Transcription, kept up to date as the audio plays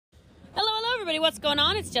everybody, what's going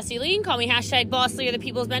on? It's Jessie Lee. Call me #Boss Lee, or the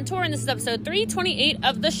People's Mentor, and this is episode 328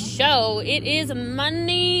 of the show. It is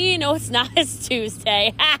Monday. No, it's not. It's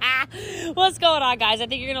Tuesday. What's going on, guys? I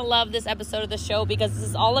think you're going to love this episode of the show because this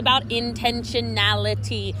is all about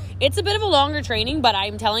intentionality. It's a bit of a longer training, but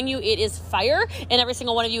I'm telling you, it is fire, and every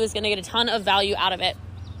single one of you is going to get a ton of value out of it.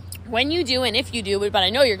 When you do, and if you do, but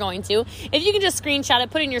I know you're going to, if you can just screenshot it,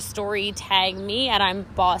 put in your story, tag me at I'm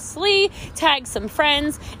Boss Lee, tag some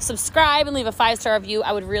friends, subscribe, and leave a 5-star review.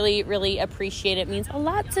 I would really, really appreciate it. It means a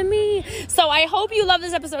lot to me. So I hope you love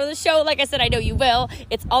this episode of the show. Like I said, I know you will.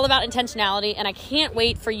 It's all about intentionality, and I can't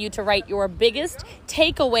wait for you to write your biggest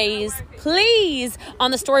takeaways, please,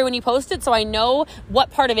 on the story when you post it, so I know what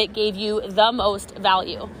part of it gave you the most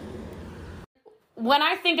value. When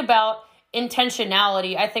I think about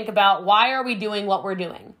intentionality, I think about, why are we doing what we're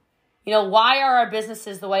doing? You know, why are our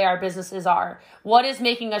businesses the way our businesses are? What is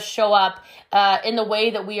making us show up in the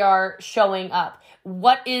way that we are showing up?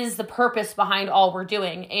 What is the purpose behind all we're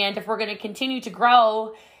doing? And if we're going to continue to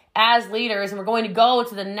grow as leaders and we're going to go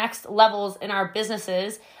to the next levels in our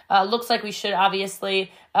businesses, looks like we should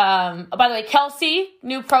obviously, by the way, Kelsey,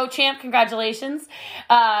 new pro champ, congratulations.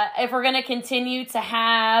 If we're going to continue to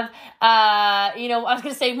have, I was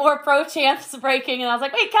going to say more pro champs breaking, and I was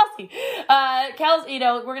like, wait, Kelsey,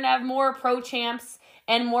 we're going to have more pro champs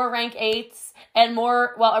and more rank 8s and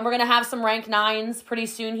more, and we're going to have some rank 9s pretty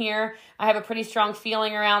soon here. I have a pretty strong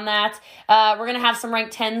feeling around that. We're going to have some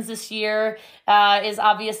rank 10s this year, is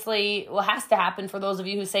obviously, has to happen for those of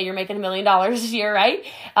you who say you're making $1 million this year, right?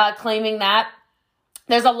 Claiming that.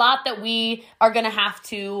 There's a lot that we are going to have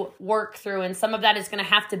to work through, and some of that is going to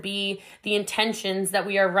have to be the intentions that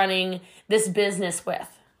we are running this business with.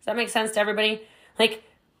 Does that make sense to everybody? Like,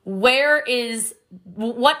 what is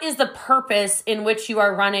the purpose in which you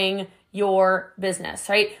are running your business,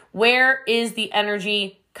 right? Where is the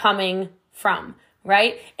energy coming from,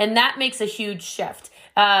 right? And that makes a huge shift.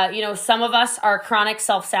 Some of us are chronic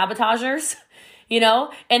self-sabotagers,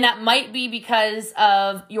 and that might be because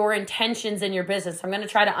of your intentions in your business. I'm going to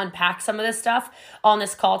try to unpack some of this stuff on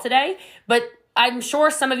this call today, but I'm sure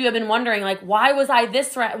some of you have been wondering, like, why was I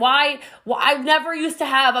this right? Why I never used to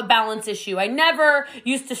have a balance issue. I never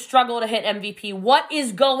used to struggle to hit MVP. What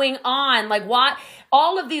is going on? Like, why?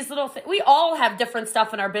 All of these little things, we all have different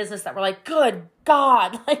stuff in our business that we're like, good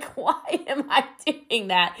God, like, why am I doing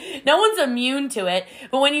that? No one's immune to it.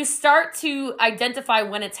 But when you start to identify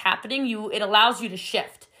when it's happening, it allows you to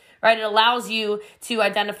shift, right? It allows you to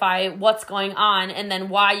identify what's going on and then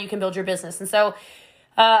why you can build your business. And so,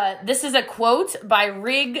 this is a quote by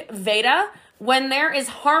Rig Veda. When there is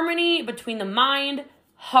harmony between the mind,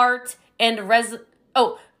 heart, and resolution,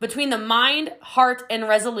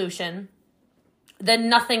 then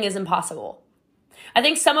nothing is impossible. I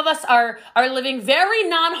think some of us are living very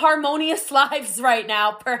non-harmonious lives right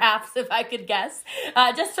now, perhaps, if I could guess,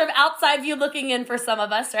 just from outside view looking in for some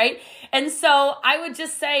of us, right? And so I would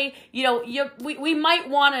just say, we might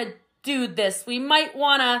want to do this. We might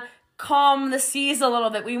want to calm the seas a little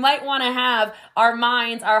bit. We might want to have our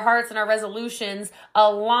minds, our hearts, and our resolutions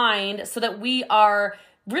aligned so that we are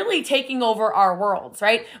really taking over our worlds,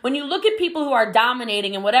 right? When you look at people who are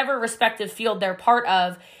dominating in whatever respective field they're part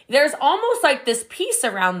of, there's almost like this peace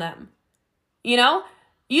around them.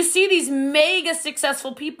 You see these mega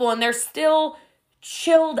successful people and they're still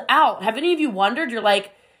chilled out. Have any of you wondered? You're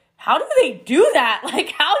like, how do they do that?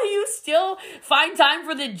 Like, how do you still find time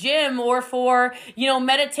for the gym or for,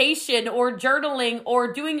 meditation or journaling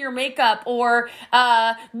or doing your makeup or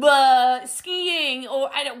skiing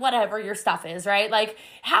or whatever your stuff is, right? Like,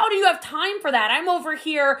 how do you have time for that? I'm over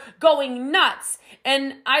here going nuts.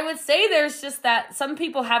 And I would say there's just that some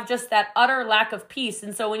people have just that utter lack of peace.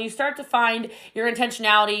 And so when you start to find your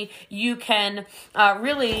intentionality, you can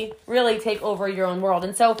really, really take over your own world.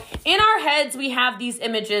 And so in our heads, we have these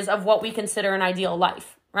images of what we consider an ideal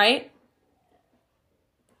life, right?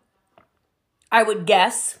 I would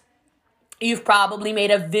guess you've probably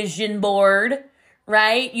made a vision board,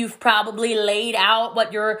 right? You've probably laid out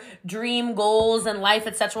what your dream goals in life,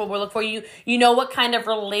 etc. will look for. You know what kind of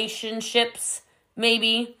relationships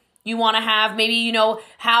maybe you want to have. Maybe you know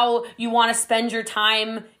how you want to spend your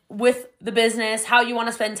time with the business, how you want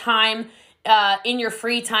to spend time in your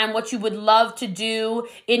free time, what you would love to do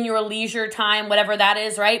in your leisure time, whatever that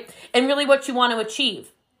is, right? And really what you want to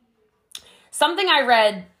achieve. Something I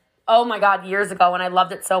read, oh my God, years ago, and I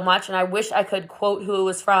loved it so much, and I wish I could quote who it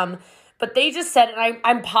was from, but they just said, and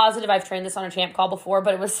I'm positive I've trained this on a champ call before,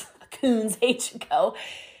 but it was a coon's age ago.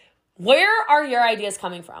 Where are your ideas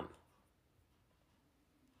coming from?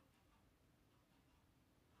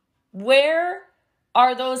 Where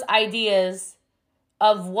are those ideas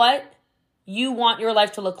of what you want your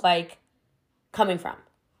life to look like coming from?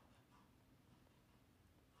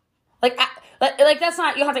 Like that's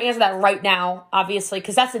not, you'll have to answer that right now, obviously,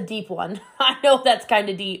 because that's a deep one. I know that's kind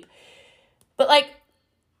of deep. But like,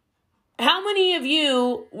 how many of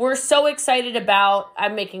you were so excited about,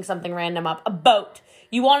 I'm making something random up, a boat.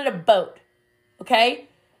 You wanted a boat, okay?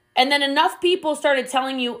 And then enough people started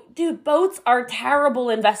telling you, dude, boats are terrible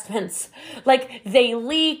investments. Like, they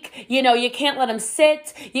leak, you can't let them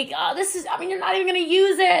sit. You're not even going to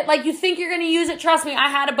use it. Like, you think you're going to use it. Trust me, I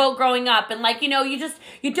had a boat growing up. And like, you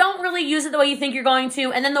don't really use it the way you think you're going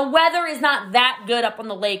to. And then the weather is not that good up on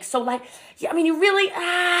the lake. So like, you really,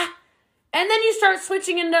 and then you start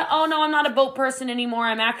switching into, oh no, I'm not a boat person anymore.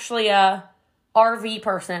 I'm actually a RV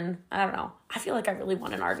person. I don't know. I feel like I really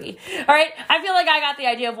want an RV. All right. I feel like I got the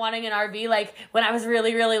idea of wanting an RV. Like when I was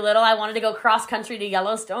really, really little, I wanted to go cross country to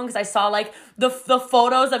Yellowstone because I saw like the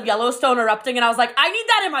photos of Yellowstone erupting. And I was like, I need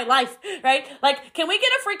that in my life. Right. Like, can we get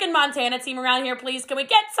a freaking Montana team around here, please? Can we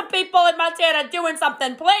get some people in Montana doing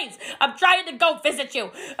something, please? I'm trying to go visit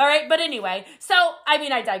you. All right. But anyway, so,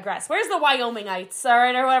 I digress. Where's the Wyomingites? All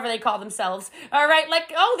right. Or whatever they call themselves. All right.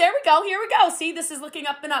 Like, oh, there we go. Here we go. See, this is looking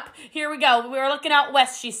up and up. Here we go. We're looking out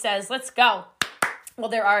west, she says. Let's go. Well,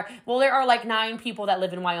 there are like 9 people that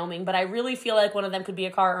live in Wyoming, but I really feel like one of them could be a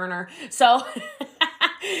car earner. So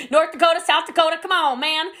North Dakota, South Dakota, come on,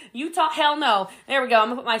 man. Utah, hell no. There we go.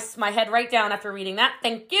 I'm going to put my head right down after reading that.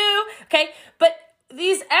 Thank you. Okay. But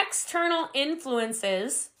these external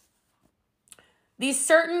influences, these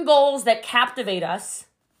certain goals that captivate us,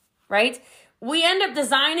 right? We end up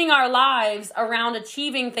designing our lives around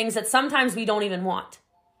achieving things that sometimes we don't even want.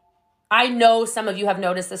 I know some of you have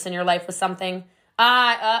noticed this in your life with something.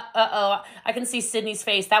 I can see Sydney's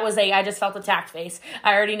face. That was I just felt attacked face.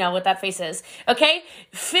 I already know what that face is. Okay?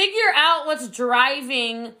 Figure out what's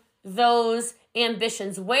driving those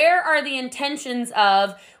ambitions. Where are the intentions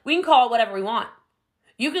of, we can call it whatever we want.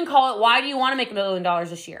 You can call it, why do you want to make $1 million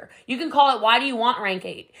this year? You can call it, why do you want rank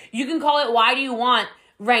 8? You can call it, why do you want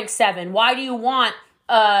rank 7? Why do you want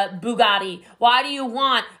Bugatti? Why do you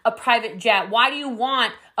want a private jet? Why do you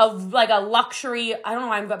want a luxury, I don't know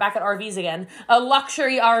why I'm back at RVs again, a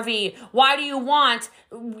luxury RV? Why do you want,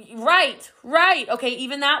 right, okay,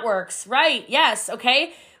 even that works, right, yes,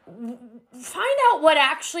 okay. Find out what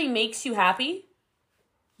actually makes you happy.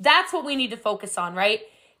 That's what we need to focus on, right?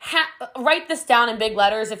 Write this down in big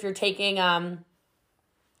letters if you're taking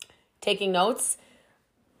notes.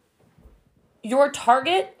 Your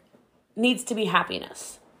target needs to be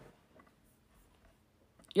happiness.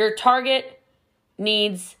 Your target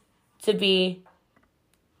needs to be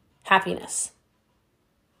happiness.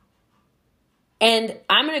 And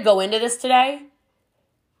I'm going to go into this today,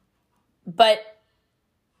 but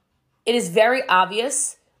it is very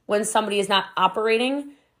obvious when somebody is not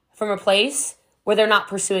operating from a place where they're not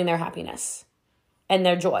pursuing their happiness and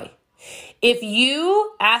their joy. If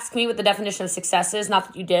you ask me what the definition of success is, not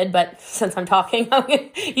that you did, but since I'm talking,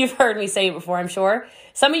 you've heard me say it before, I'm sure.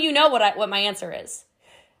 Some of you know what my answer is.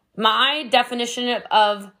 My definition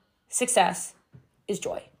of success is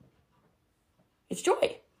joy. It's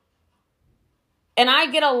joy. And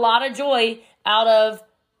I get a lot of joy out of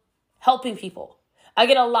helping people. I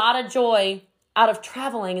get a lot of joy out of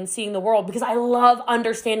traveling and seeing the world because I love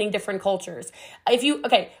understanding different cultures.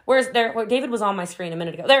 David was on my screen a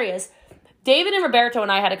minute ago. There he is. David and Roberto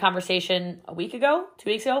and I had a conversation 2 weeks ago.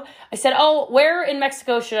 I said, where in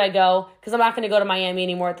Mexico should I go? Because I'm not going to go to Miami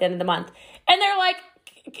anymore at the end of the month. And they're like,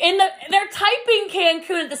 they're typing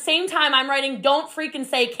Cancun at the same time I'm writing, don't freaking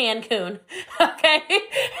say Cancun. Okay?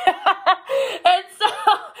 And so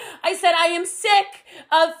I said, I am sick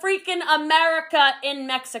of freaking America in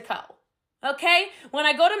Mexico. Okay? When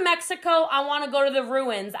I go to Mexico, I want to go to the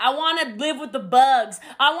ruins. I want to live with the bugs.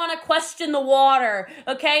 I want to question the water.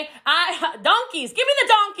 Okay? Donkeys. Give me the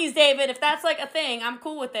donkeys, David. If that's like a thing, I'm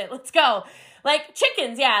cool with it. Let's go. Like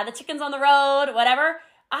chickens. Yeah, the chickens on the road, whatever.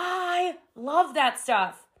 I love that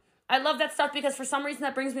stuff. I love that stuff because for some reason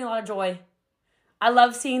that brings me a lot of joy. I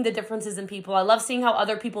love seeing the differences in people. I love seeing how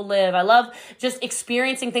other people live. I love just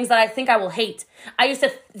experiencing things that I think I will hate. I used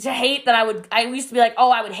to hate that I used to be like,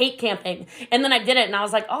 I would hate camping. And then I did it and I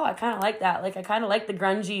was like, I kind of like that. Like I kind of like the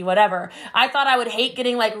grungy, whatever. I thought I would hate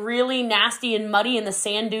getting like really nasty and muddy in the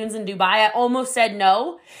sand dunes in Dubai. I almost said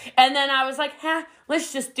no. And then I was like,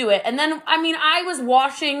 let's just do it. And then, I was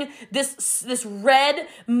washing this red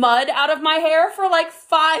mud out of my hair for like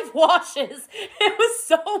 5 washes. It was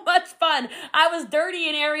so much fun. I was dirty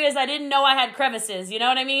in areas I didn't know I had crevices. You know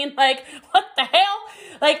what I mean? Like, what the hell?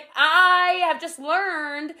 Like, I have just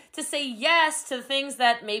learned to say yes to things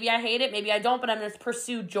that maybe I hate it, maybe I don't, but I'm going to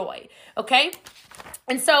pursue joy. Okay?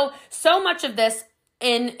 And so much of this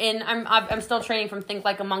I'm still training from Think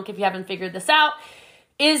Like a Monk, if you haven't figured this out,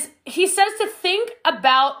 is he says to think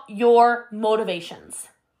about your motivations.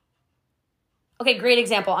 Okay, great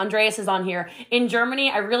example. Andreas is on here. In Germany,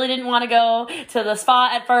 I really didn't want to go to the spa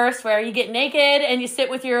at first where you get naked and you sit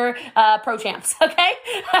with your pro champs, okay?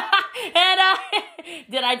 And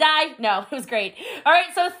did I die? No, it was great. All right,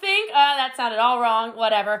 so that sounded all wrong,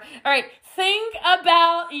 whatever. All right, think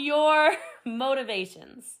about your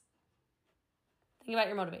motivations. Think about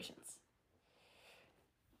your motivations.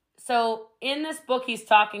 So in this book, he's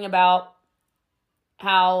talking about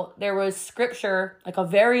how there was scripture, like a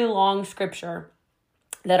very long scripture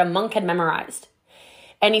that a monk had memorized.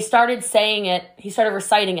 And he started saying it, he started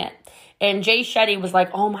reciting it. And Jay Shetty was like,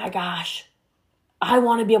 oh my gosh, I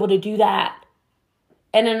want to be able to do that.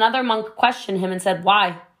 And another monk questioned him and said,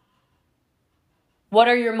 why? What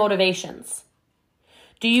are your motivations?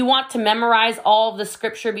 Do you want to memorize all of the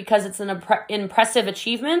scripture because it's an impressive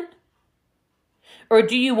achievement? Or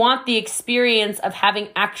do you want the experience of having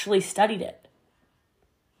actually studied it?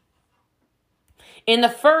 In the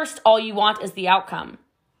first, all you want is the outcome.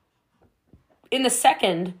 In the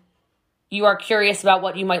second, you are curious about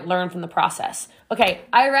what you might learn from the process. Okay,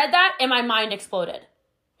 I read that and my mind exploded.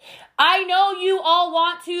 I know you all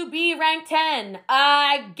want to be ranked 10.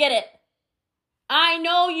 I get it. I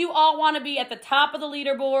know you all want to be at the top of the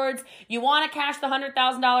leaderboards. You want to cash the $100,000,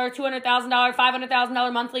 $200,000,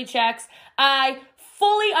 $500,000 monthly checks. I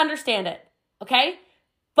fully understand it, okay?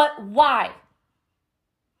 But why?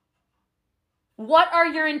 What are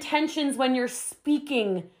your intentions when you're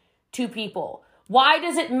speaking to people? Why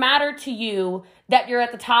does it matter to you that you're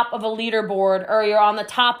at the top of a leaderboard or you're on the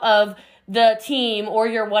top of the team or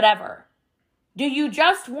you're whatever? Do you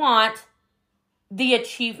just want the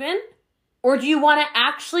achievement, or do you want to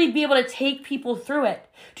actually be able to take people through it?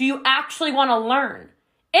 Do you actually want to learn?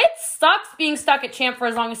 It sucks being stuck at champ for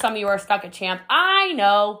as long as some of you are stuck at champ. I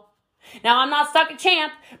know. Now, I'm not stuck at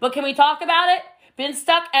champ, but can we talk about it? Been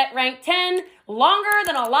stuck at rank 10 longer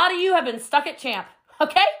than a lot of you have been stuck at champ.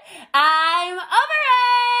 Okay? I'm over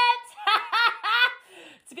it.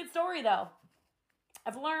 It's a good story, though.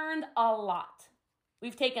 I've learned a lot.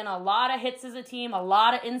 We've taken a lot of hits as a team, a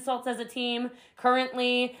lot of insults as a team.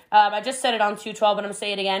 Currently, I just said it on 212, but I'm going to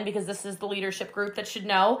say it again because this is the leadership group that should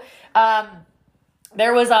know.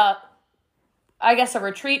 There was a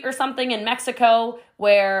retreat or something in Mexico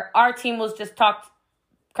where our team was just talked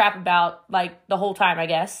crap about like the whole time, I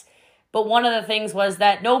guess. But one of the things was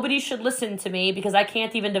that nobody should listen to me because I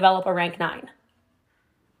can't even develop a rank 9.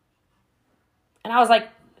 And I was like,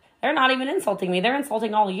 they're not even insulting me. They're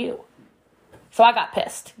insulting all of you. So I got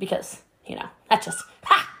pissed because, that just,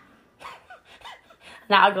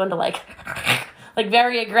 Now I go into like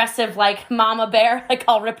very aggressive, like mama bear, like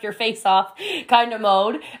I'll rip your face off kind of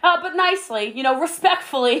mode. But nicely,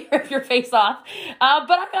 respectfully rip your face off.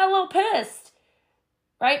 But I got a little pissed,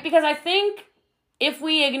 right? Because I think if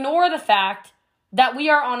we ignore the fact that we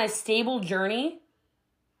are on a stable journey,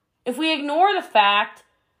 if we ignore the fact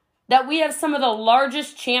that we have some of the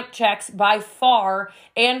largest champ checks by far,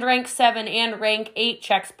 and rank 7 and rank 8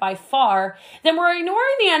 checks by far, then we're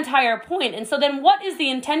ignoring the entire point. And so then what is the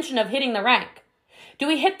intention of hitting the rank? Do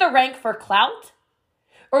we hit the rank for clout?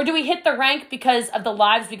 Or do we hit the rank because of the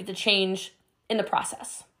lives we get to change in the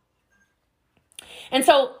process? And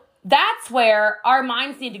so that's where our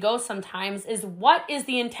minds need to go sometimes, is what is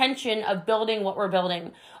the intention of building what we're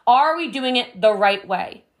building? Are we doing it the right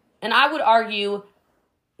way? And I would argue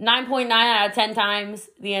 9.9 out of 10 times,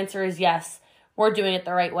 the answer is yes. We're doing it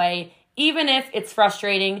the right way. Even if it's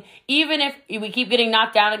frustrating, even if we keep getting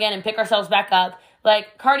knocked down again and pick ourselves back up.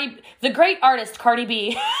 Like the great artist Cardi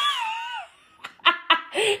B.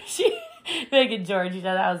 Megan George,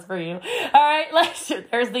 that was for you. All right,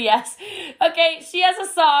 there's the yes. Okay, she has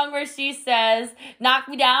a song where she says, knock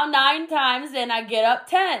me down 9 times, then I get up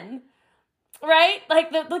 10. Right?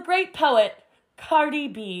 Like the great poet, Cardi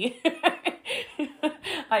B.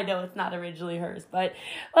 I know it's not originally hers, but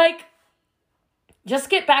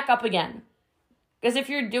just get back up again. Because if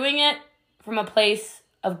you're doing it from a place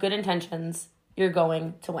of good intentions, you're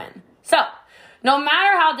going to win. So, no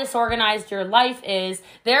matter how disorganized your life is,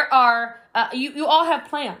 there are, you all have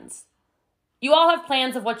plans. You all have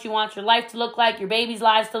plans of what you want your life to look like, your baby's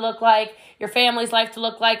lives to look like, your family's life to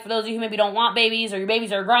look like, for those of you who maybe don't want babies, or your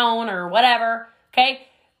babies are grown, or whatever, okay?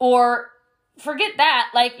 Or forget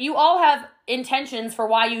that, you all have intentions for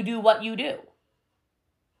why you do what you do.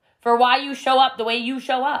 For why you show up the way you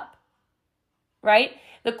show up, right?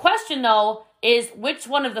 The question, though, is which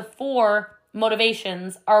one of the 4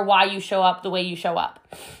 motivations are why you show up the way you show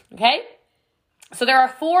up, okay? So there are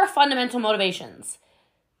 4 fundamental motivations: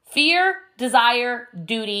 fear, desire,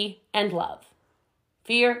 duty, and love.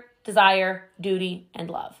 Fear, desire, duty, and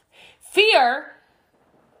love. Fear,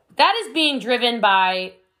 that is being driven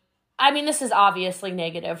by, this is obviously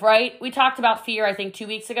negative, right? We talked about fear, I think 2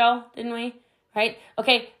 weeks ago, didn't we? Right?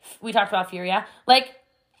 Okay, we talked about fear, yeah? Like,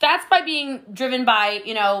 that's by being driven by,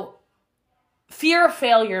 fear of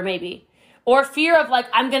failure, maybe. Or fear of, like,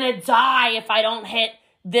 I'm going to die if I don't hit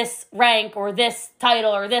this rank or this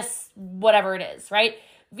title or this whatever it is, right?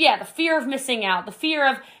 Yeah, the fear of missing out, the fear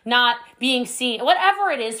of not being seen, whatever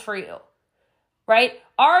it is for you, right?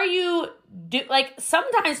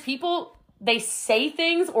 Sometimes people, they say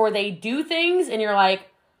things or they do things and you're like,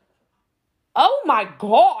 oh my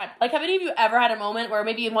God. Like, have any of you ever had a moment where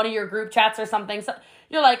maybe in one of your group chats or something,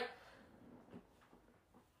 you're like,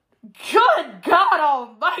 good God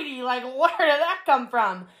almighty, like, where did that come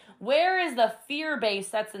from? Where is the fear base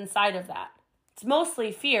that's inside of that? It's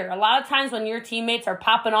mostly fear. A lot of times when your teammates are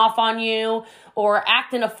popping off on you or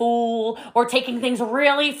acting a fool or taking things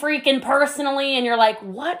really freaking personally and you're like,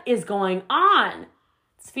 what is going on?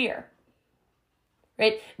 It's fear,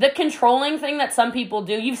 right? The controlling thing that some people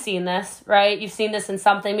do, you've seen this, right? You've seen this in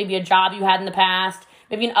something, maybe a job you had in the past,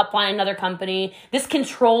 maybe an upline in another company. This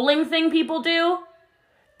controlling thing people do,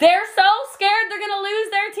 they're so scared they're going to lose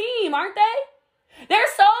their team, aren't they? They're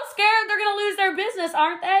so scared they're going to lose their business,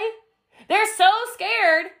 aren't they? They're so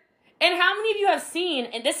scared. And how many of you have seen,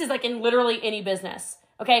 and this is like in literally any business,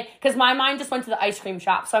 okay? Because my mind just went to the ice cream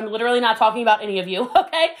shop, so I'm literally not talking about any of you,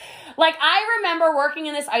 okay? Like, I remember working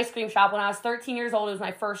in this ice cream shop when I was 13 years old. It was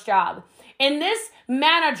my first job. And this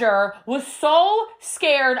manager was so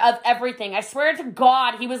scared of everything. I swear to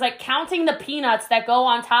God, he was like counting the peanuts that go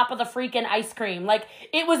on top of the freaking ice cream. Like,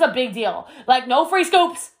 it was a big deal. Like, no free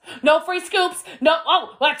scoops. No free scoops. No,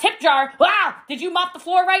 a tip jar. Wow, did you mop the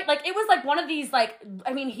floor right? Like, it was like one of these, like,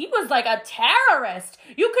 he was like a terrorist.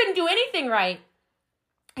 You couldn't do anything right.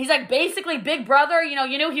 He's like basically Big Brother,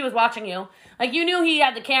 you knew he was watching you. Like, you knew he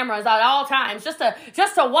had the cameras at all times just to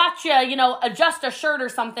watch you, adjust a shirt or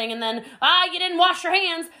something, and then, you didn't wash your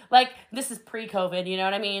hands. Like, this is pre-COVID, you know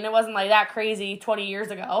what I mean? It wasn't like that crazy 20 years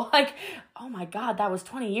ago. Like, oh my God, that was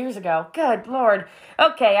 20 years ago. Good Lord.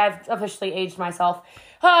 Okay, I've officially aged myself.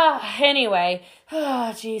 Anyway,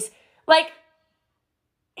 geez. Like,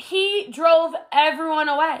 he drove everyone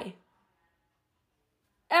away.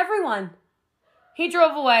 Everyone. He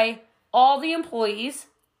drove away all the employees.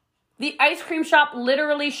 The ice cream shop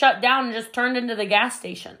literally shut down and just turned into the gas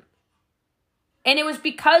station. And it was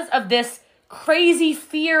because of this crazy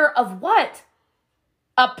fear of what?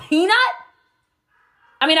 A peanut?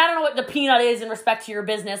 I don't know what the peanut is in respect to your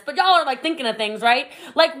business, but y'all are like thinking of things, right?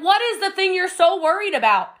 Like, what is the thing you're so worried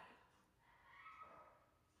about?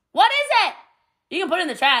 What is it? You can put it in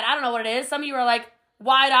the chat. I don't know what it is. Some of you are like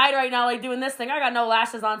wide-eyed right now, like doing this thing. I got no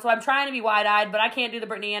lashes on, so I'm trying to be wide-eyed, but I can't do the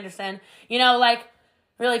Brittany Anderson.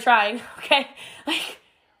 Really trying, okay? Like,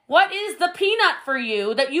 what is the peanut for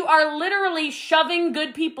you that you are literally shoving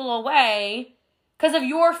good people away because of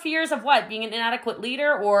your fears of what? Being an inadequate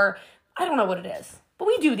leader, or I don't know what it is. But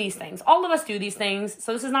we do these things. All of us do these things.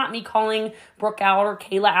 So this is not me calling Brooke out or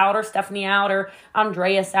Kayla out or Stephanie out or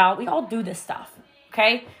Andreas out. We all do this stuff,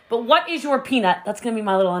 okay? But what is your peanut? That's going to be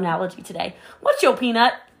my little analogy today. What's your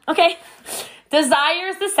peanut? Okay? Desire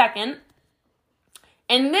is the second.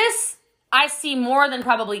 And this I see more than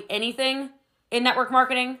probably anything in network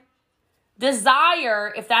marketing.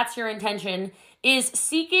 Desire, if that's your intention, is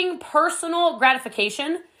seeking personal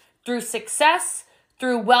gratification through success,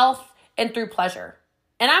 through wealth, and through pleasure.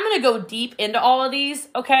 And I'm going to go deep into all of these,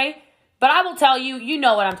 okay? But I will tell you, you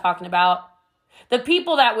know what I'm talking about. The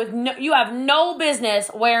people that you have no business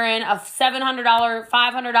wearing a $700, $500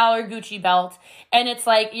 Gucci belt, and it's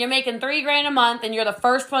like you're making $3,000 a month and you're the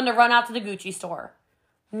first one to run out to the Gucci store.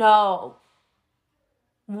 No.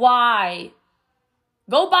 Why?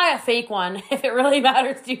 Go buy a fake one if it really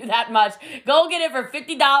matters to you that much. Go get it for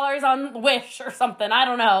 $50 on Wish or something. I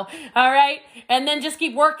don't know. All right? And then just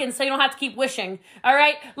keep working so you don't have to keep wishing. All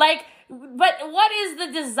right? But what is the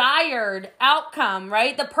desired outcome,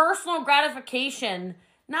 right? The personal gratification.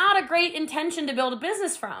 Not a great intention to build a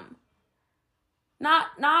business from. Not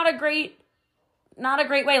a great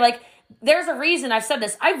way. Like, there's a reason I've said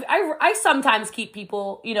this. I sometimes keep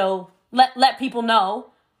people, let people know.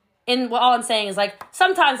 And all I'm saying is, like,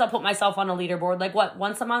 sometimes I'll put myself on a leaderboard, like, what,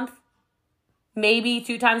 once a month? Maybe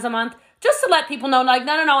 2 times a month? Just to let people know, like,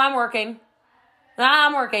 no, I'm working.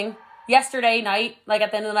 I'm working. Yesterday night, like,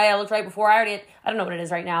 at the end of the night, I looked right before, I don't know what it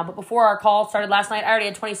is right now, but before our call started last night, I already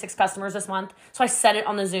had 26 customers this month. So I said it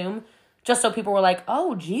on the Zoom, just so people were like,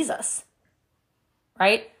 oh, Jesus.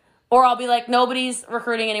 Right? Or I'll be like, nobody's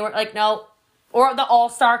recruiting anywhere. Like, no. Or the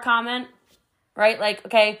all-star comment, right? Like,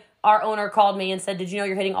 okay, our owner called me and said, did you know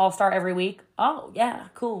you're hitting all-star every week? Oh, yeah,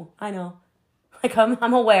 cool. I know. Like,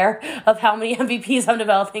 I'm aware of how many MVPs I'm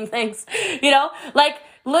developing. Thanks. Like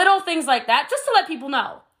little things like that, just to let people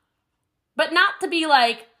know. But not to be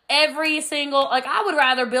like every single, like I would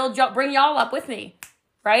rather bring y'all up with me,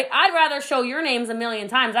 right? I'd rather show your names a million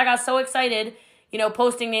times. I got so excited,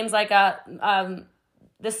 posting names like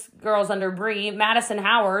this girl's under Bree, Madison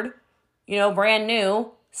Howard, brand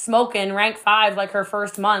new, smoking, rank 5 like her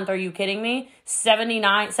first month. Are you kidding me? 72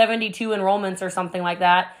 enrollments or something like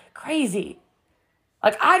that. Crazy.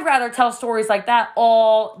 Like I'd rather tell stories like that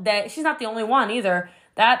all day. She's not the only one either.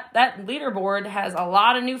 That leaderboard has a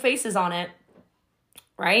lot of new faces on it,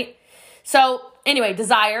 right? So anyway,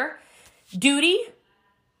 desire, duty.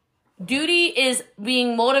 Duty is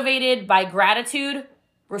being motivated by gratitude,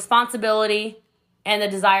 responsibility, and the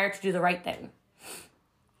desire to do the right thing.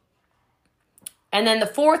 And then the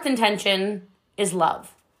fourth intention is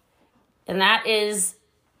love. And that is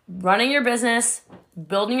running your business,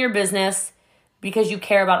 building your business because you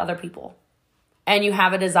care about other people and you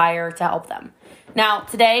have a desire to help them. Now,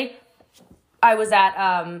 today I was at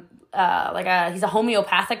he's a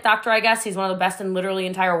homeopathic doctor, I guess. He's one of the best in literally the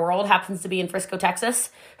entire world. Happens to be in Frisco, Texas.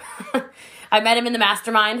 I met him in the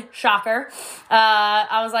mastermind. Shocker.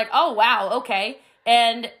 I was like, oh, wow, okay.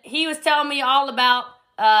 And he was telling me all about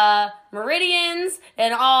meridians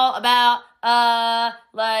and all about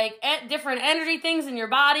different energy things in your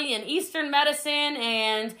body and Eastern medicine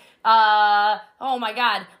and oh my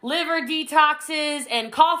God, liver detoxes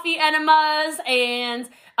and coffee enemas and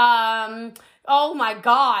oh my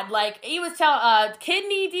God, like he was telling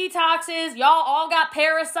kidney detoxes. Y'all all got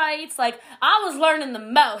parasites. Like I was learning the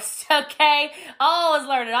most. Okay, I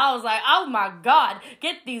was like, oh my God,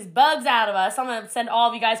 get these bugs out of us. I'm gonna send all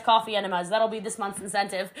of you guys coffee enemas. That'll be this month's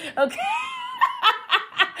incentive. Okay.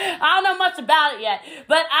 I don't know much about it yet,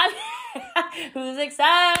 but who's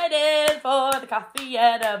excited for the coffee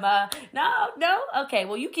enema? No? Okay,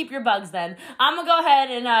 well, you keep your bugs then. I'm going to go ahead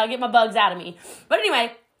and get my bugs out of me. But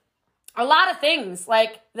anyway, a lot of things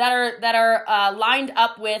like that are lined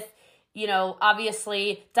up with,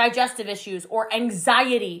 obviously digestive issues or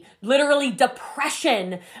anxiety, literally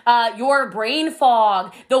depression, your brain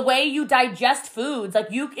fog, the way you digest foods. Like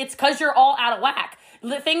it's because you're all out of whack.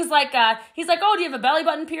 Things like, he's like, oh, do you have a belly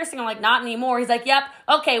button piercing? I'm like, not anymore. He's like, yep.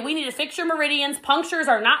 Okay, we need to fix your meridians. Punctures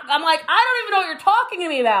are not, I'm like, I don't even know what you're talking to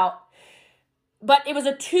me about. But it was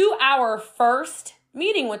a 2-hour first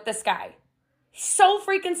meeting with this guy. He's so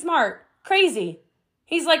freaking smart. Crazy.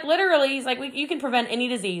 He's like, you can prevent any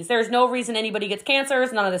disease. There's no reason anybody gets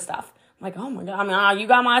cancers, none of this stuff. I'm like, oh my God, you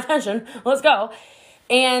got my attention. Let's go.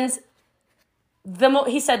 And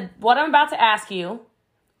he said, what I'm about to ask you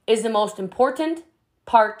is the most important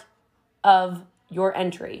part of your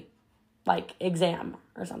entry, like exam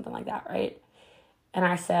or something like that, right? And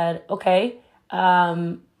I said, okay,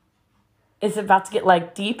 is it about to get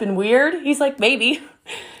like deep and weird? He's like, maybe.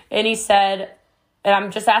 And he said, and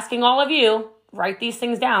I'm just asking all of you, write these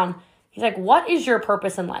things down. He's like, what is your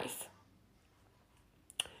purpose in life?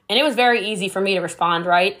 And it was very easy for me to respond,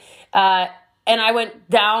 right? And I went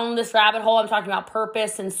down this rabbit hole. I'm talking about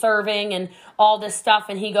purpose and serving and all this stuff.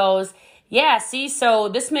 And he goes, yeah, see, so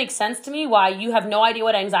this makes sense to me why you have no idea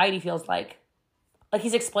what anxiety feels like. Like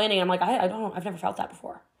he's explaining, I'm like, I've never felt that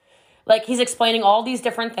before. Like he's explaining all these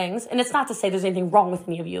different things. And it's not to say there's anything wrong with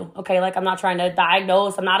any of you. Okay, like I'm not trying to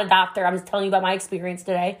diagnose. I'm not a doctor. I'm just telling you about my experience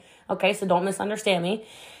today. Okay, so don't misunderstand me.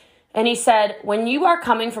 And he said, when you are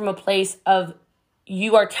coming from a place of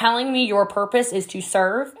you are telling me your purpose is to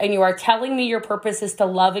serve, and you are telling me your purpose is to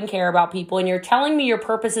love and care about people, and you're telling me your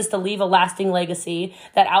purpose is to leave a lasting legacy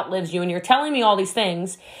that outlives you, and you're telling me all these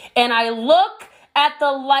things, and I look at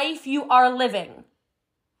the life you are living,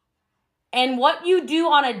 and what you do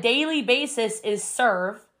on a daily basis is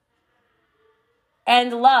serve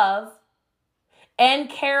and love and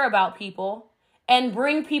care about people and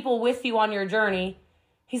bring people with you on your journey.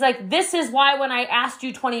 He's like, this is why when I asked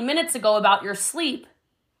you 20 minutes ago about your sleep,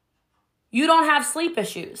 you don't have sleep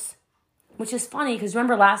issues. Which is funny because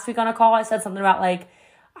remember last week on a call I said something about like,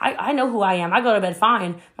 I know who I am. I go to bed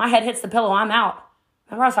fine. My head hits the pillow, I'm out.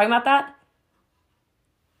 Remember I was talking about that?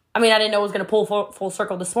 I mean, I didn't know it was going to pull full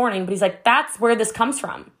circle this morning, but he's like, that's where this comes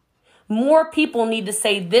from. More people need to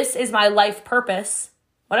say, this is my life purpose,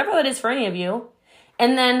 whatever that is for any of you.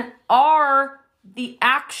 And then the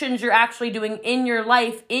actions you're actually doing in your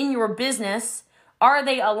life, in your business, are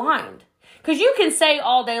they aligned? Because you can say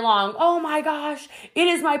all day long, oh my gosh, it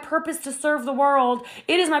is my purpose to serve the world.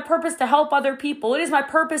 It is my purpose to help other people. It is my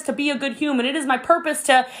purpose to be a good human. It is my purpose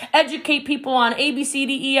to educate people on A, B, C,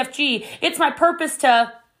 D, E, F, G. It's my purpose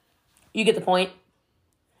to, you get the point.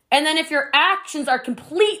 And then if your actions are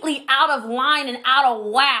completely out of line and out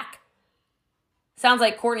of whack, sounds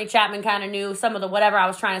like Courtney Chapman kind of knew some of the whatever I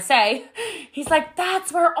was trying to say. He's like,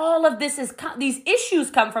 that's where all of this is, these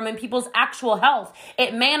issues come from in people's actual health.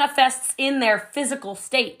 It manifests in their physical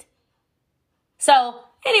state. So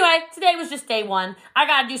anyway, today was just day one. I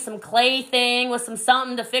got to do some clay thing with some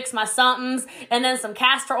something to fix my somethings, and then some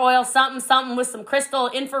castor oil something with some crystal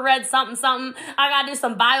infrared something. I got to do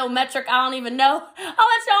some biometric, I don't even know. I'll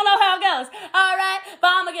let y'all know how it goes. All right,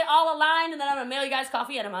 but I'm going to get all aligned, and then I'm going to mail you guys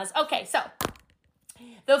coffee enemas. Okay, so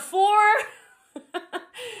the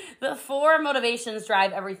four motivations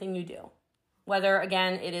drive everything you do. Whether,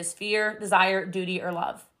 again, it is fear, desire, duty, or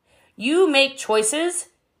love. You make choices,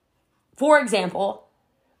 for example,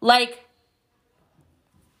 like,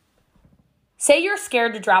 say you're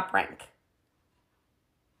scared to drop rank.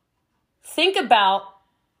 Think about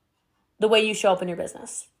the way you show up in your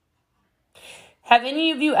business. Have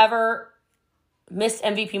any of you ever missed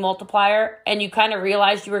MVP multiplier and you kind of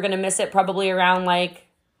realized you were going to miss it probably around like,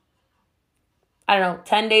 I don't know,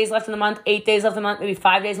 10 days left in the month, 8 days left in the month, maybe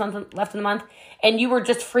 5 days left in the month, and you were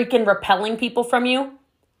just freaking repelling people from you,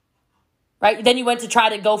 right? Then you went to try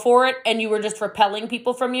to go for it, and you were just repelling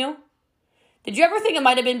people from you. Did you ever think it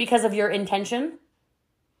might have been because of your intention?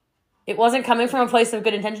 It wasn't coming from a place of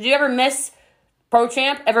good intention. Did you ever miss Pro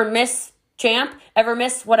Champ, ever miss Champ, ever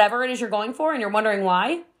miss whatever it is you're going for, and you're wondering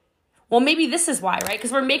why? Well, maybe this is why, right?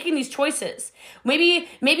 Because we're making these choices. Maybe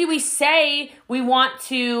we say we want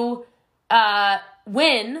to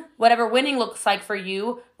win, whatever winning looks like for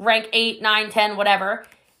you, rank 8, 9, 10, whatever.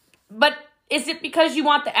 But is it because you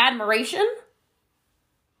want the admiration?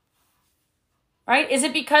 Right? Is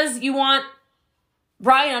it because you want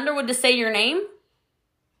Brian Underwood to say your name?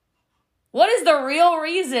 What is the real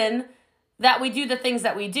reason that we do the things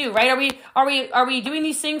that we do, right? Are we doing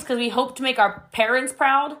these things because we hope to make our parents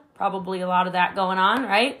proud? Probably a lot of that going on,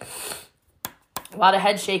 right? A lot of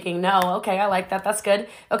head shaking. No. Okay. I like that. That's good.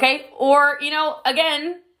 Okay. Or,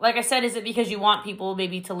 again, like I said, is it because you want people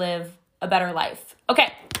maybe to live a better life?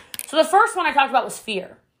 Okay. So the first one I talked about was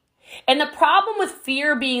fear. And the problem with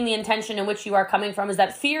fear being the intention in which you are coming from is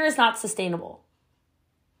that fear is not sustainable.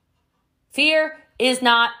 Fear is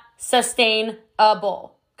not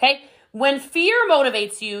sustainable. Okay. When fear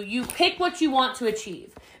motivates you, you pick what you want to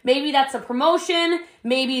achieve. Maybe that's a promotion.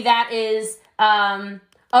 Maybe that is a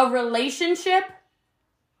relationship.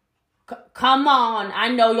 Come on. I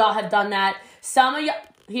know y'all have done that. Some of y'all,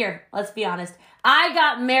 here, let's be honest. I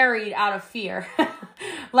got married out of fear.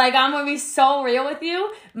 Like, I'm going to be so real with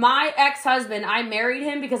you. My ex-husband, I married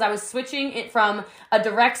him because I was switching it from a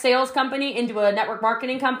direct sales company into a network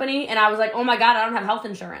marketing company. And I was like, oh my God, I don't have health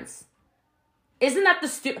insurance. Isn't that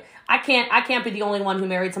the I can't be the only one who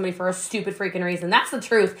married somebody for a stupid freaking reason. That's the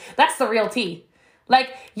truth. That's the real tea. Like,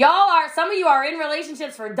 some of you are in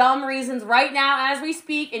relationships for dumb reasons right now as we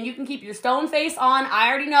speak, and you can keep your stone face on. I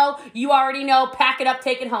already know. You already know. Pack it up,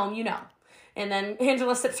 take it home. You know. And then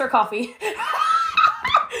Angela sips her coffee.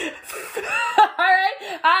 All right?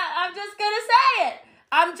 I'm just going to say it.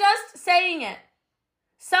 I'm just saying it.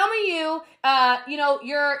 Some of you,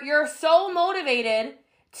 you're so motivated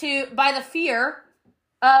by the fear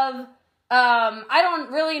of, I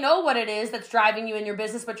don't really know what it is that's driving you in your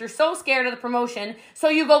business, but you're so scared of the promotion. So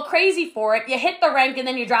you go crazy for it. You hit the rank and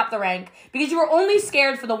then you drop the rank because you were only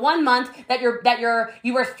scared for the 1 month that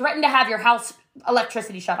you were threatened to have your house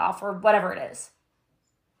electricity shut off or whatever it is.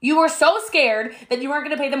 You were so scared that you weren't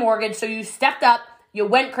going to pay the mortgage. So you stepped up, you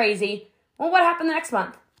went crazy. Well, what happened the next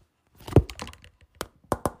month?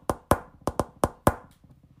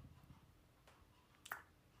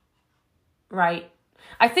 Right.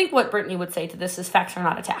 I think what Brittany would say to this is facts are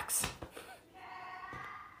not attacks.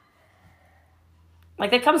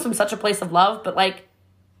 Like, that comes from such a place of love, but like,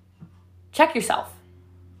 check yourself.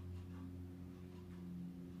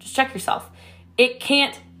 Just check yourself. It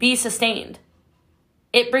can't be sustained.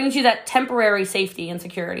 It brings you that temporary safety and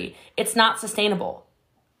security. It's not sustainable,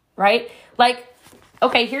 right? Like,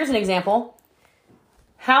 okay, here's an example.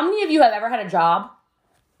 How many of you have ever had a job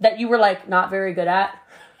that you were like not very good at?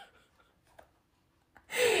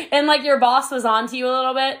 And like your boss was on to you a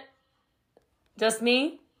little bit? Just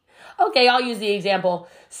me? Okay, I'll use the example.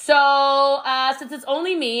 So since it's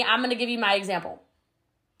only me, I'm going to give you my example.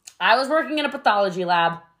 I was working in a pathology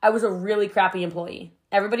lab. I was a really crappy employee.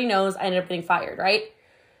 Everybody knows I ended up getting fired, right?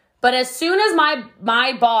 But as soon as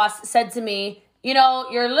my boss said to me,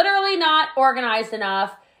 You're literally not organized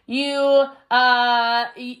enough. You're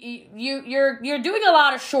doing a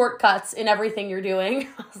lot of shortcuts in everything you're doing.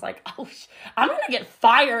 I was like, I'm going to get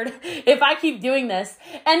fired if I keep doing this.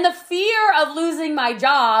 And the fear of losing my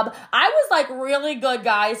job, I was like really good,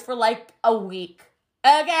 guys, for like a week.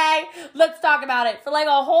 Okay, let's talk about it. For like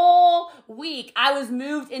a whole week, I was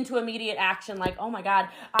moved into immediate action. Like, oh my God,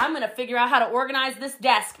 I'm going to figure out how to organize this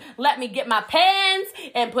desk. Let me get my pens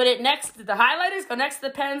and put it next to the highlighters, go next to the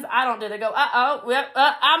pens. I don't do that. Go,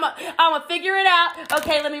 I'm going to figure it out.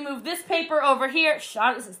 Okay, let me move this paper over here.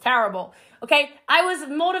 Sean, this is terrible. Okay, I was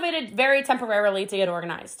motivated very temporarily to get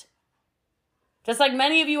organized. Just like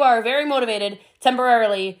many of you are very motivated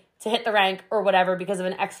temporarily to hit the rank or whatever because of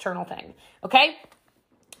an external thing. Okay?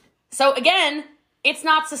 So again, it's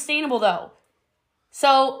not sustainable though.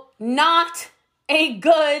 So not a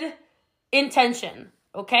good intention,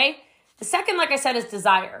 okay? The second, like I said, is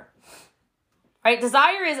desire, right?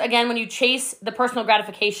 Desire is, again, when you chase the personal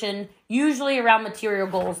gratification, usually around material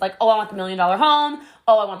goals. Like, I want the $1 million home.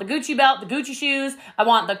 I want the Gucci belt, the Gucci shoes. I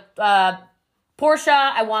want the Porsche.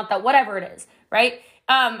 I want the whatever it is, right?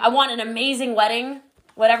 I want an amazing wedding,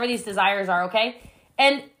 whatever these desires are, okay?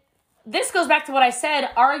 And this goes back to what I said.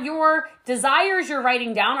 Are your desires you're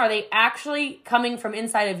writing down, are they actually coming from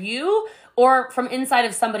inside of you or from inside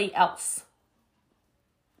of somebody else?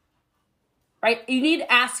 Right? You need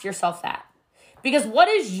to ask yourself that. Because what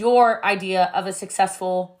is your idea of a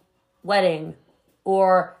successful wedding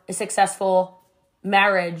or a successful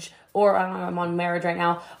marriage, or I don't know, I'm on marriage right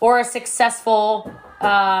now, or a successful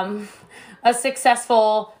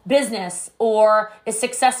business, or a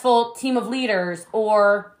successful team of leaders,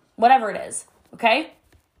 or whatever it is, okay?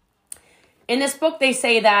 In this book, they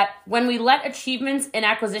say that when we let achievements and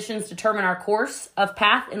acquisitions determine our course of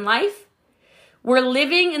path in life, we're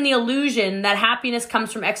living in the illusion that happiness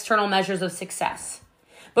comes from external measures of success.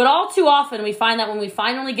 But all too often, we find that when we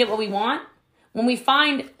finally get what we want, when we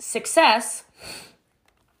find success,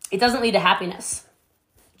 it doesn't lead to happiness.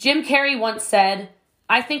 Jim Carrey once said,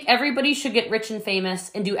 "I think everybody should get rich and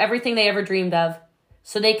famous and do everything they ever dreamed of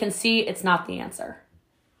so they can see it's not the answer."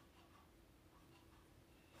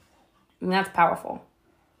 And that's powerful,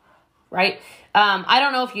 right? I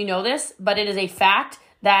don't know if you know this, but it is a fact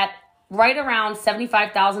that right around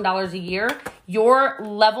 $75,000 a year, your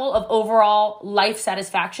level of overall life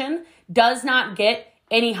satisfaction does not get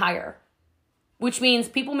any higher, which means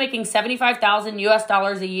people making $75,000 US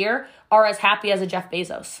dollars a year are as happy as a Jeff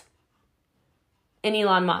Bezos, an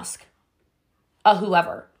Elon Musk, a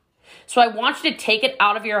whoever. So I want you to take it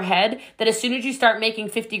out of your head that as soon as you start making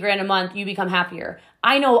 50 grand a month, you become happier.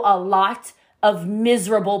 I know a lot of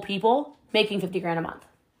miserable people making 50 grand a month.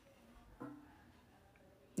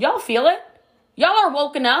 Y'all feel it? Y'all are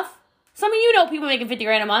woke enough. Some of you know people making 50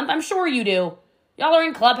 grand a month. I'm sure you do. Y'all are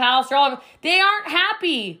in Clubhouse. They aren't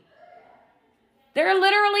happy. They're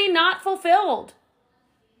literally not fulfilled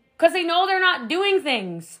because they know they're not doing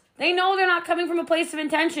things. They know they're not coming from a place of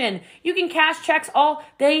intention. You can cash checks all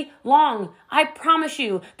day long. I promise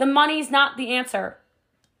you, the money's not the answer.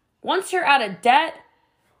 Once you're out of debt,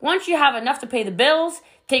 once you have enough to pay the bills,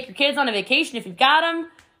 take your kids on a vacation if you've got them,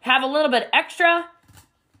 have a little bit extra,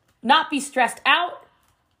 not be stressed out,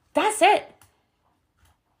 that's it.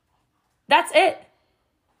 That's it.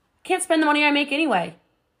 Can't spend the money I make anyway.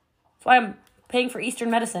 That's why I'm paying for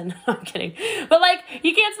Eastern medicine. I'm kidding. But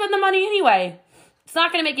you can't spend the money anyway. It's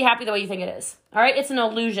not going to make you happy the way you think it is. All right? It's an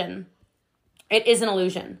illusion. It is an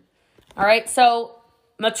illusion. All right? So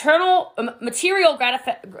material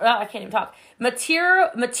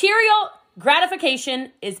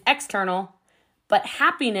gratification is external, but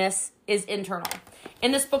happiness is internal.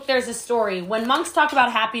 In this book, there's a story. When monks talk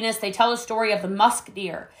about happiness, they tell a story of the musk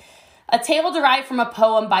deer, a tale derived from a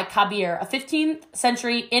poem by Kabir, a 15th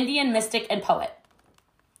century Indian mystic and poet.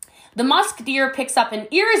 The musk deer picks up an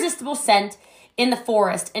irresistible scent in the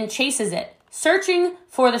forest and chases it, searching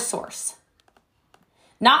for the source,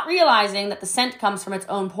 not realizing that the scent comes from its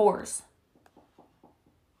own pores.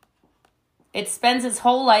 It spends its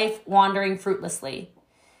whole life wandering fruitlessly.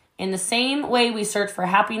 In the same way we search for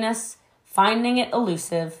happiness, finding it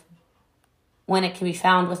elusive when it can be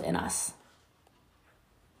found within us.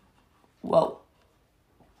 Whoa.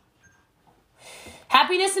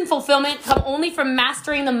 Happiness and fulfillment come only from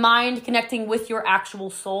mastering the mind, connecting with your actual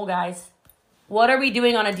soul, guys. What are we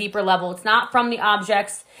doing on a deeper level? It's not from the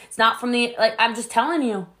objects. It's not from the, I'm just telling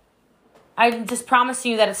you. I'm just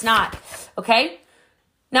promising you that it's not. Okay?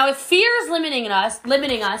 Now, if fear is limiting us,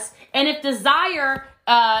 and if desire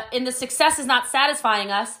in the success is not satisfying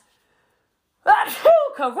us,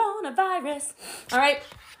 coronavirus. All right.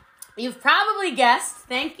 You've probably guessed,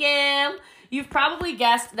 thank you. you've probably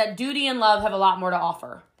guessed that duty and love have a lot more to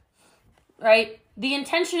offer, right? The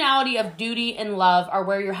intentionality of duty and love are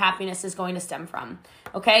where your happiness is going to stem from,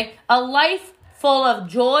 okay? A life full of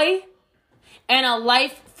joy and a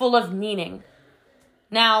life full of meaning.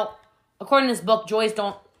 Now, according to this book,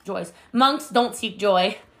 monks don't seek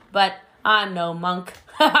joy, but I'm no monk,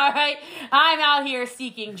 all right? I'm out here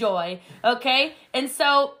seeking joy, okay? And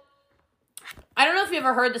so, I don't know if you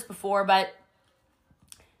ever heard this before, but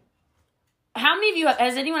how many of you,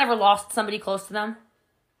 has anyone ever lost somebody close to them?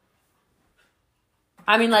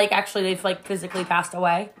 I mean, like, actually, they've, like, physically passed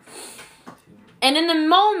away. And in the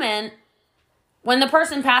moment, when the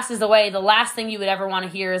person passes away, the last thing you would ever want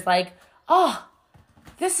to hear is like, oh,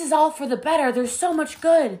 this is all for the better. There's so much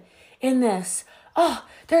good in this. Oh,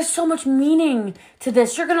 there's so much meaning to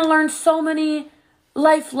this. You're going to learn so many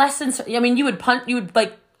life lessons. I mean, you would hurt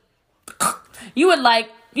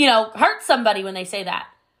somebody when they say that.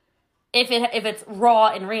 If it's raw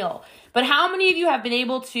and real. But how many of you have been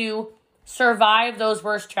able to survive those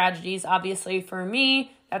worst tragedies? Obviously, for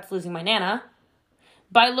me, that's losing my Nana.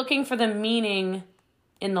 By looking for the meaning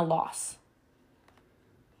in the loss.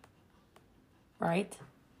 Right?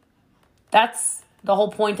 That's the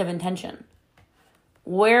whole point of intention.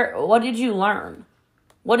 What did you learn?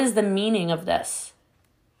 What is the meaning of this?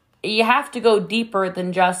 You have to go deeper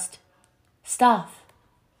than just stuff.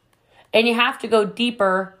 And you have to go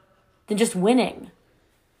deeper than just winning.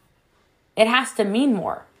 It has to mean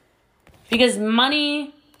more. Because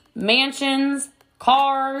money, mansions,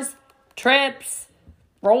 cars, trips,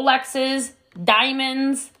 Rolexes,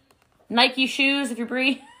 diamonds, Nike shoes, if you're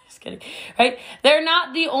Brie. Just kidding, right? They're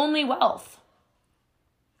not the only wealth.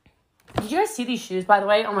 Did you guys see these shoes, by the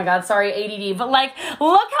way? Oh my God, sorry, ADD. But like,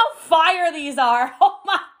 look how fire these are. Oh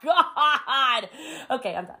my God.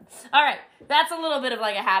 Okay, I'm done. All right, that's a little bit of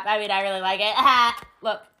like a hat. I mean, I really like it. Hat.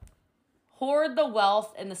 Look, hoard the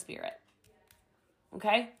wealth in the spirit.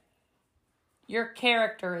 Okay? Your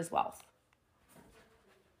character is wealth.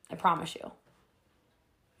 I promise you.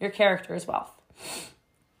 Your character is wealth.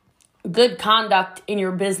 Good conduct in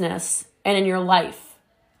your business and in your life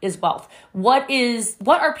is wealth. What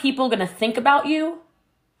are people going to think about you?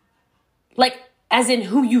 Like, as in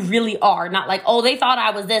who you really are. Not like, oh, they thought I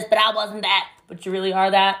was this, but I wasn't that. But you really are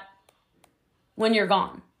that when you're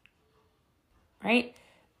gone. Right?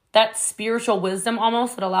 That spiritual wisdom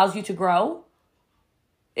almost that allows you to grow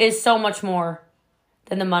is so much more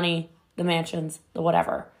than the money, the mansions, the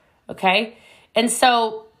whatever. Okay? And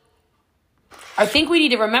so I think we need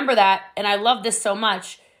to remember that, and I love this so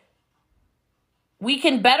much. We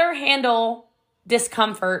can better handle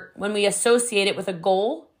discomfort when we associate it with a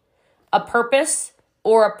goal, a purpose,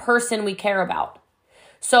 or a person we care about.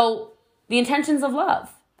 So the intentions of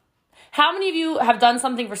love. How many of you have done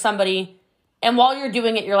something for somebody, and while you're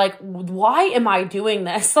doing it, you're like, why am I doing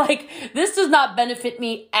this? Like, this does not benefit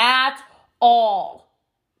me at all.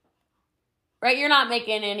 Right? You're not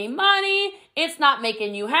making any money. It's not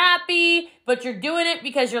making you happy, but you're doing it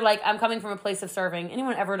because you're like, I'm coming from a place of serving.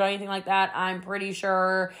 Anyone ever done anything like that? I'm pretty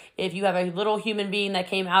sure if you have a little human being that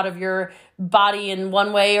came out of your body in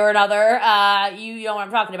one way or another, you know what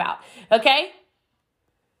I'm talking about. Okay?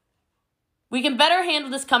 We can better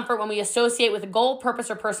handle discomfort when we associate with a goal,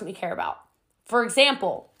 purpose, or person we care about. For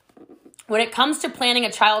example, when it comes to planning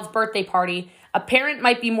a child's birthday party, a parent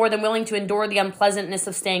might be more than willing to endure the unpleasantness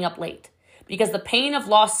of staying up late, because the pain of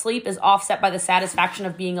lost sleep is offset by the satisfaction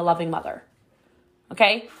of being a loving mother.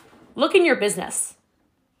 Okay? Look in your business.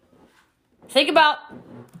 Think about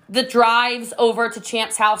the drives over to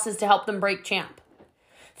Champ's houses to help them break Champ.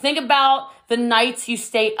 Think about the nights you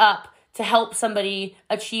stay up to help somebody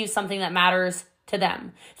achieve something that matters to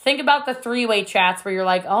them. Think about the three-way chats where you're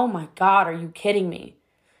like, oh my God, are you kidding me?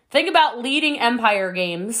 Think about leading Empire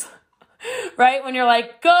games, right? When you're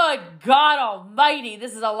like, good God almighty,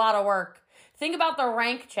 this is a lot of work. Think about the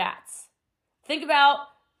rank chats. Think about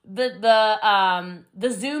the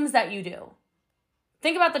Zooms that you do.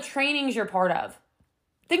 Think about the trainings you're part of.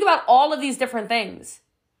 Think about all of these different things.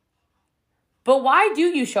 But why do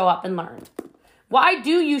you show up and learn? Why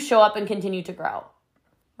do you show up and continue to grow?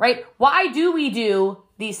 Right? Why do we do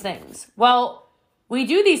these things? Well, we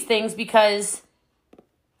do these things because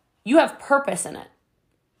you have purpose in it.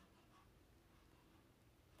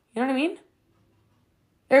 You know what I mean?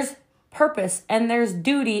 There's purpose and there's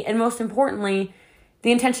duty, and most importantly,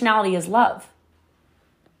 the intentionality is love.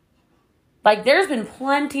 Like, there's been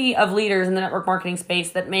plenty of leaders in the network marketing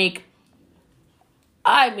space that make,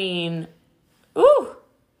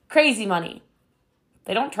 crazy money.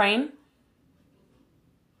 They don't train.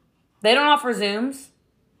 They don't offer Zooms.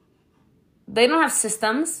 They don't have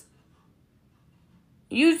systems.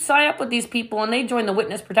 You sign up with these people and they join the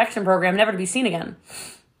witness protection program, never to be seen again.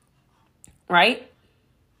 Right?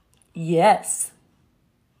 Yes.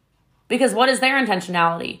 Because what is their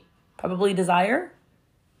intentionality? Probably desire.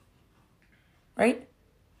 Right?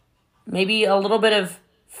 Maybe a little bit of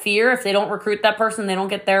fear. If they don't recruit that person, they don't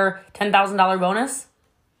get their $10,000 bonus.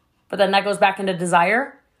 But then that goes back into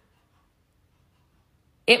desire.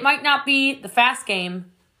 It might not be the fast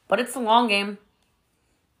game, but it's the long game.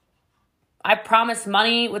 I promise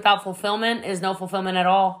money without fulfillment is no fulfillment at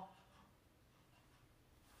all.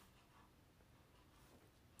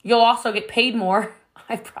 You'll also get paid more,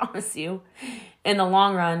 I promise you, in the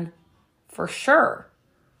long run, for sure,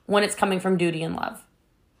 when it's coming from duty and love.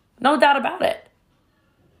 No doubt about it.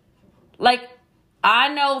 Like,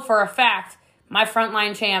 I know for a fact my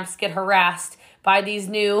frontline champs get harassed by these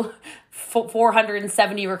new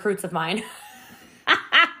 470 recruits of mine.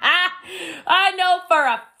 I know for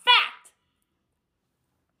a fact.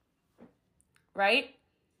 Right?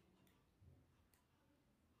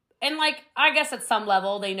 And like, I guess at some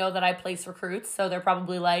level, they know that I place recruits. So they're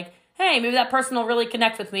probably like, hey, maybe that person will really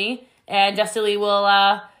connect with me. And Jessie Lee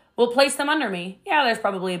will place them under me. Yeah, there's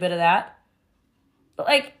probably a bit of that. But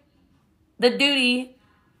like, the duty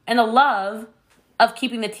and the love of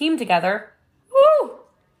keeping the team together, woo,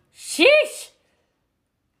 sheesh.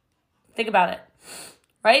 Think about it,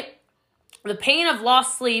 right? The pain of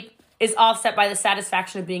lost sleep is offset by the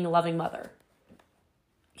satisfaction of being a loving mother.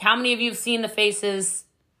 How many of you have seen the faces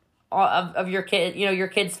of your kid, your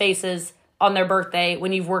kids' faces on their birthday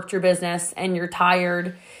when you've worked your business and you're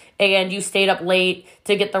tired and you stayed up late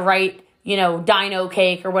to get the right, dino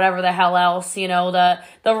cake or whatever the hell else, the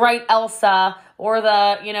right Elsa or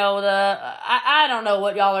I don't know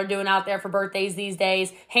what y'all are doing out there for birthdays these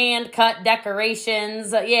days. Hand cut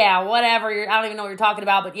decorations. Yeah, whatever. I don't even know what you're talking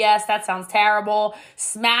about, but yes, that sounds terrible.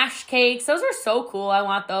 Smash cakes. Those are so cool. I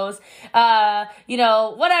want those.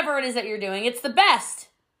 Whatever it is that you're doing. It's the best.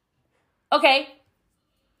 Okay.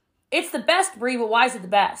 It's the best, Brie, but why is it the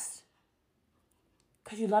best?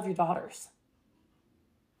 Because you love your daughters.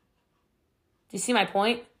 Do you see my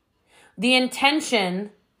point? The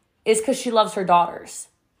intention is because she loves her daughters.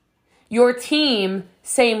 Your team,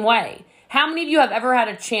 same way. How many of you have ever had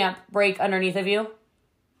a champ break underneath of you?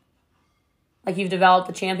 Like you've developed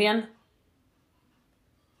a champion?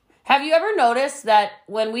 Have you ever noticed that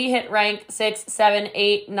when we hit rank 6, 7,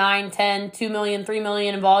 8, 9, 10, 2 million, 3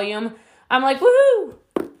 million in volume, I'm like, woohoo!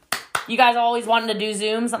 You guys always wanted to do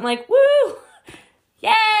Zooms. I'm like, woo!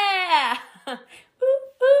 Yeah! Woo,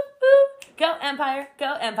 woo, woo. Go Empire,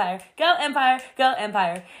 go Empire, go Empire, go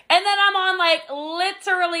Empire. And then I'm on like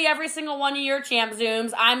literally every single one of your champ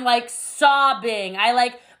Zooms. I'm like sobbing.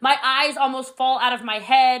 My eyes almost fall out of my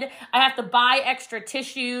head. I have to buy extra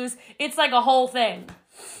tissues. It's like a whole thing.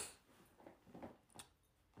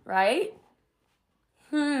 Right?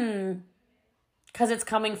 Because it's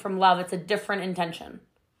coming from love. It's a different intention.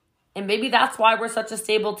 And maybe that's why we're such a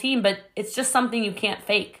stable team, but it's just something you can't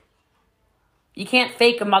fake. You can't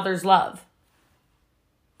fake a mother's love.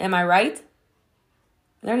 Am I right? Are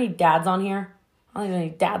there any dads on here? I don't think there's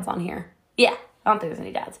any dads on here. Yeah, I don't think there's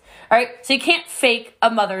any dads. All right, so you can't fake a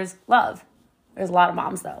mother's love. There's a lot of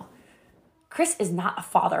moms, though. Chris is not a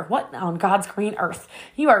father. What on God's green earth?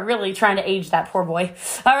 You are really trying to age that poor boy.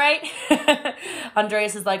 All right.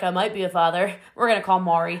 Andreas is like, I might be a father. We're going to call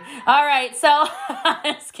Maury. All right. So,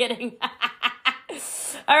 just kidding.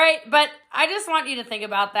 All right. But I just want you to think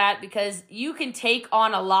about that because you can take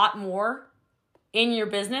on a lot more in your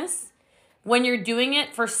business when you're doing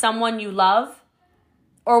it for someone you love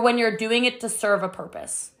or when you're doing it to serve a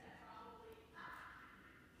purpose.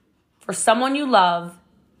 For someone you love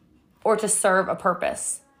or to serve a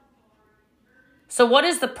purpose. So what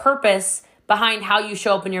is the purpose behind how you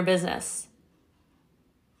show up in your business?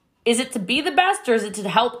 Is it to be the best or is it to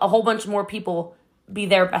help a whole bunch more people be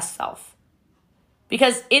their best self?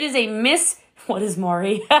 Because it is what is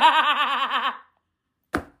Maury?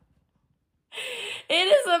 It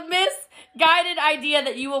is a misguided idea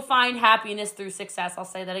that you will find happiness through success. I'll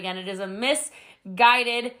say that again. It is a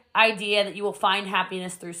misguided idea that you will find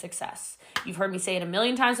happiness through success. You've heard me say it a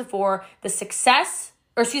million times before. The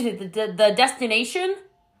destination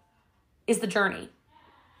is the journey.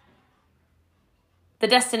 The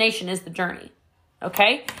destination is the journey.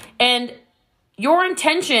 Okay? And your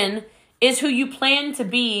intention is who you plan to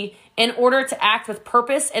be in order to act with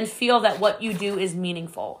purpose and feel that what you do is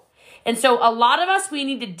meaningful. And so a lot of us, we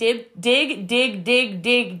need to dig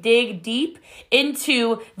deep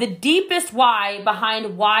into the deepest why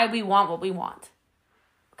behind why we want what we want.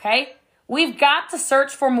 Okay? We've got to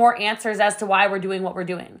search for more answers as to why we're doing what we're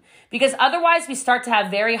doing. Because otherwise we start to have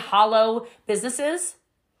very hollow businesses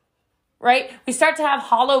right? We start to have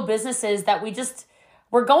hollow businesses that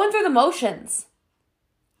we're going through the motions.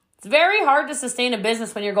 It's very hard to sustain a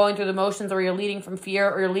business when you're going through the motions, or you're leading from fear,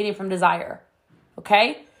 or you're leading from desire.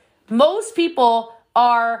 Okay? Most people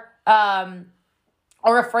are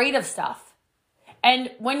afraid of stuff.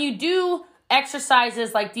 And when you do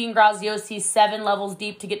exercises like Dean Graziosi's 7 levels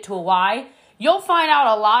deep to get to a why, you'll find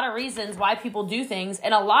out a lot of reasons why people do things,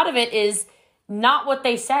 and a lot of it is not what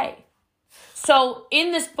they say. So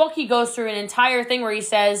in this book, he goes through an entire thing where he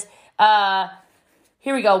says,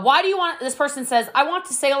 here we go. Why do you want, this person says, I want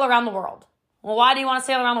to sail around the world. Well, why do you want to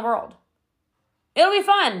sail around the world? It'll be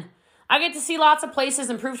fun. I get to see lots of places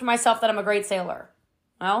and prove to myself that I'm a great sailor.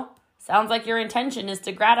 Well, sounds like your intention is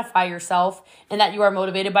to gratify yourself and that you are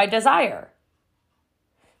motivated by desire.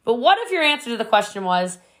 But what if your answer to the question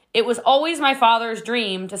was, it was always my father's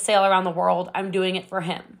dream to sail around the world. I'm doing it for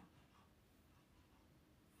him.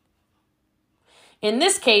 In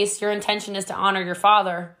this case, your intention is to honor your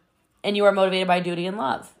father, and you are motivated by duty and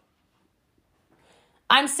love.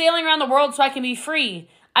 I'm sailing around the world so I can be free.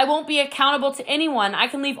 I won't be accountable to anyone. I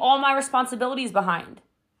can leave all my responsibilities behind.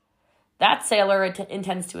 That sailor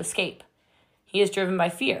intends to escape. He is driven by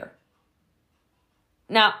fear.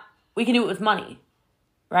 Now, we can do it with money,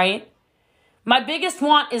 right? My biggest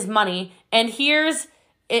want is money, and this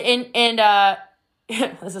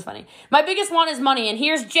is funny. My biggest want is money, and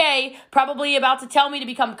here's Jay probably about to tell me to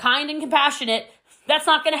become kind and compassionate. That's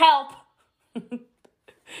not going to help.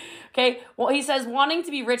 Okay, well, he says wanting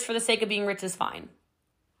to be rich for the sake of being rich is fine.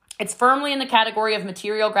 It's firmly in the category of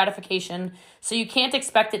material gratification, so you can't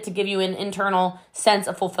expect it to give you an internal sense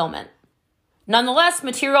of fulfillment. Nonetheless,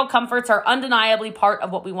 material comforts are undeniably part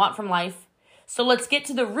of what we want from life, so let's get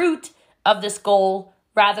to the root of this goal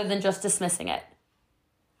rather than just dismissing it.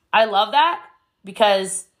 I love that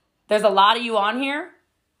because there's a lot of you on here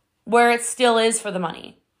where it still is for the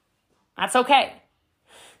money. That's okay.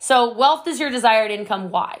 So wealth is your desired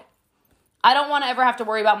income. Why? I don't want to ever have to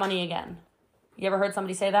worry about money again. You ever heard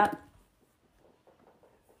somebody say that?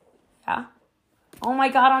 Yeah. Oh my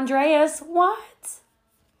God, Andreas, what?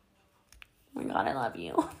 Oh my God, I love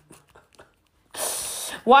you.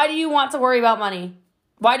 Why do you want to worry about money?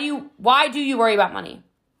 Why do you worry about money?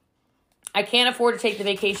 I can't afford to take the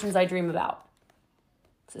vacations I dream about.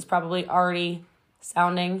 This is probably already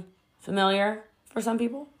sounding familiar for some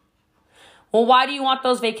people. Well, why do you want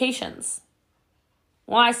those vacations?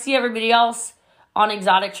 Well, I see everybody else on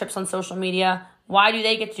exotic trips on social media. Why do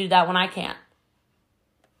they get to do that when I can't?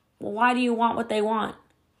 Well, why do you want what they want?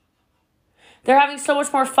 They're having so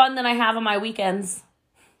much more fun than I have on my weekends.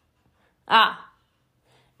 Now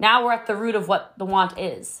we're at the root of what the want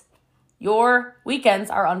is. Your weekends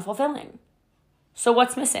are unfulfilling. So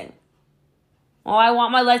what's missing? Well, I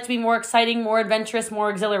want my life to be more exciting, more adventurous, more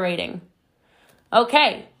exhilarating.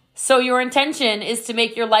 Okay, so your intention is to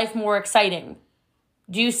make your life more exciting.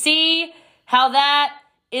 Do you see how that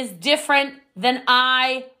is different than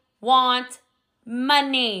I want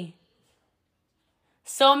money?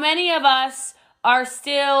 So many of us are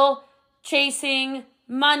still chasing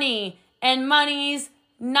money, and money's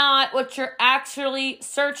not what you're actually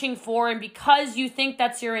searching for. And because you think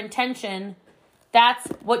that's your intention, that's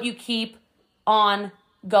what you keep on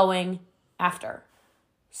going after.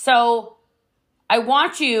 So I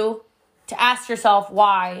want you to ask yourself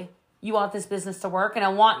why you want this business to work. And I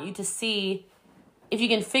want you to see if you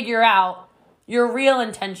can figure out your real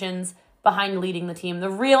intentions behind leading the team,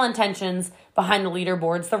 the real intentions behind the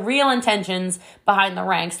leaderboards, the real intentions behind the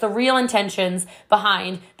ranks, the real intentions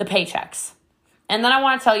behind the paychecks. And then I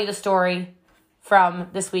want to tell you the story from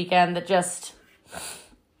this weekend that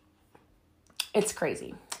it's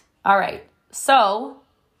crazy. All right. So,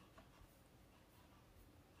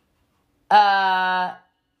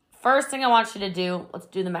 first thing I want you to do, let's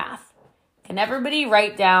do the math. Can everybody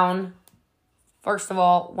write down, first of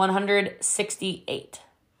all, 168?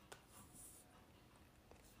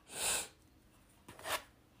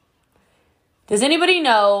 Does anybody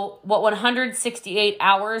know what 168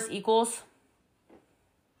 hours equals?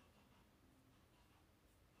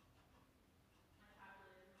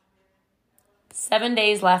 Seven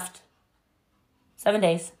days left. 7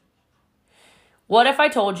 days. What if I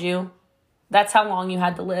told you that's how long you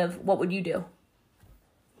had to live? What would you do?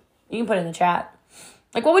 You can put it in the chat.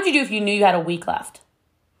 Like, what would you do if you knew you had a week left?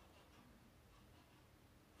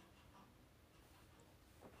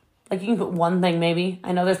 Like, you can put one thing maybe.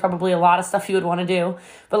 I know there's probably a lot of stuff you would want to do.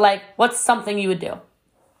 But, like, what's something you would do?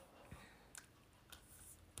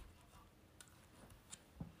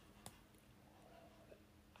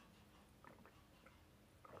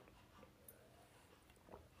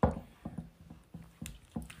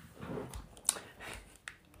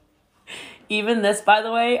 even this, by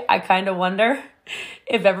the way, I kind of wonder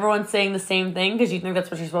if everyone's saying the same thing because you think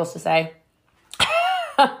that's what you're supposed to say.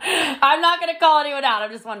 I'm not going to call anyone out.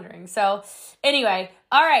 I'm just wondering. So anyway,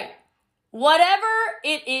 all right. Whatever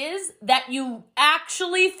it is that you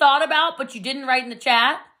actually thought about but you didn't write in the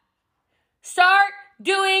chat, start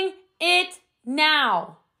doing it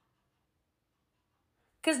now.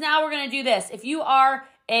 Because now we're going to do this. If you are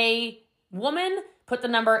a woman, put the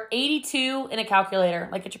number 82 in a calculator.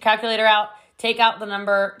 Like, get your calculator out, take out the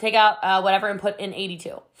number, whatever, and put in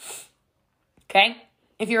 82. Okay?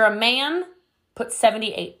 If you're a man, put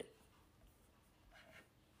 78.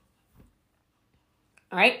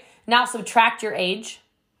 All right? Now subtract your age.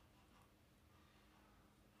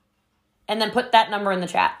 And then put that number in the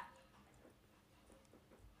chat.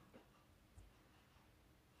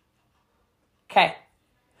 Okay.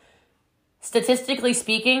 Statistically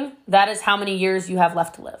speaking, that is how many years you have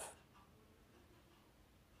left to live.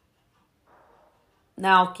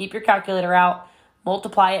 Now, keep your calculator out.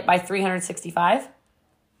 Multiply it by 365.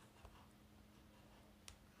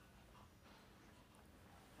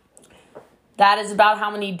 That is about how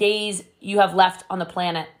many days you have left on the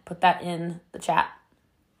planet. Put that in the chat.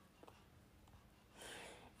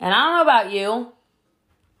 And I don't know about you.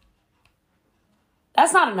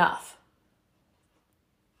 That's not enough.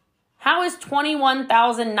 How is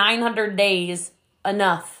 21,900 days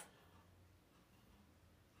enough?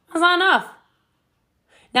 That's not enough.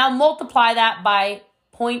 Now multiply that by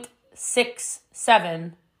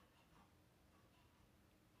 0.67.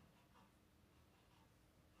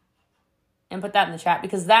 And put that in the chat,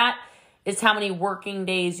 because that is how many working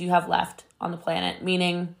days you have left on the planet,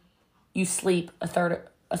 meaning you sleep a third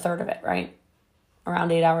of it, right?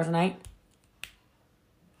 Around 8 hours a night.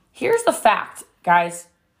 Here's the fact, guys.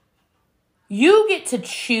 You get to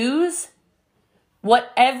choose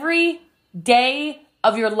what every day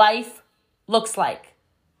of your life looks like.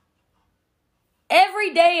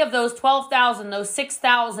 Every day of those 12,000, those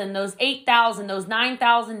 6,000, those 8,000, those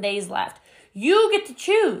 9,000 days left, you get to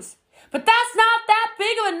choose. But that's not that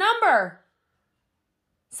big of a number.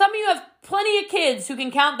 Some of you have plenty of kids who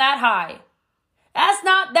can count that high. That's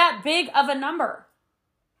not that big of a number.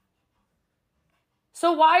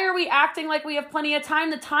 So why are we acting like we have plenty of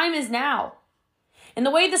time? The time is now. And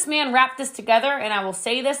the way this man wrapped this together, and I will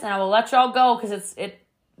say this and I will let y'all go because it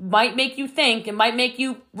might make you think. It might make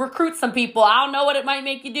you recruit some people. I don't know what it might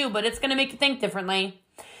make you do, but it's going to make you think differently.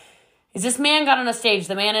 Is this man got on a stage.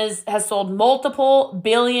 The man has sold multiple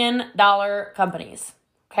billion-dollar companies.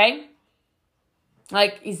 Okay?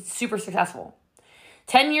 Like, he's super successful.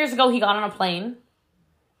 10 years ago, he got on a plane.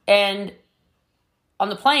 And on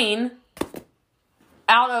the plane,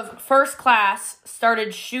 out of first class,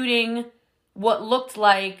 started shooting what looked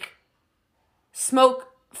like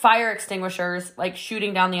smoke fire extinguishers, like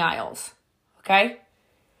shooting down the aisles. Okay?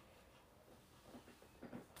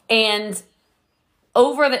 And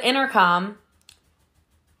over the intercom,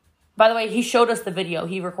 by the way, he showed us the video.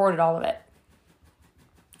 He recorded all of it.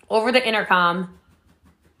 Over the intercom,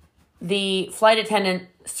 the flight attendant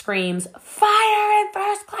screams, "Fire in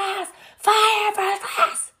first class! Fire in first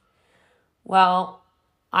class!" Well,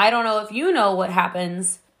 I don't know if you know what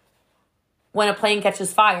happens when a plane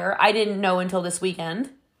catches fire. I didn't know until this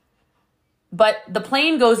weekend. But the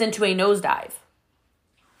plane goes into a nosedive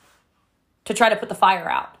to try to put the fire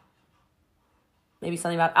out. Maybe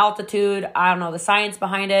something about altitude. I don't know the science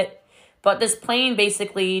behind it. But this plane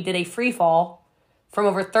basically did a free fall from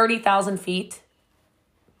over 30,000 feet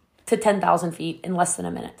to 10,000 feet in less than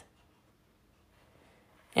a minute.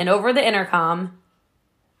 And over the intercom,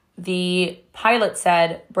 the pilot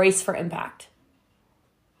said, "Brace for impact."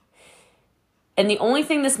 And the only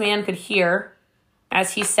thing this man could hear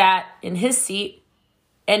as he sat in his seat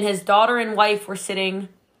and his daughter and wife were sitting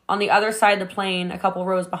on the other side of the plane, a couple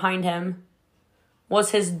rows behind him,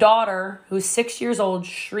 was his daughter, who's 6 years old,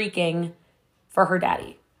 shrieking for her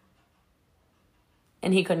daddy.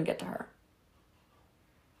 And he couldn't get to her.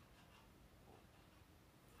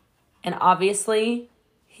 And obviously,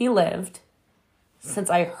 he lived, since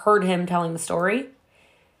I heard him telling the story.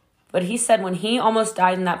 But he said when he almost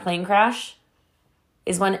died in that plane crash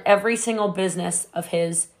is when every single business of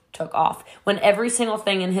his took off. When every single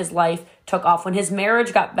thing in his life took off. When his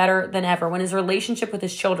marriage got better than ever. When his relationship with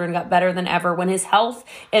his children got better than ever. When his health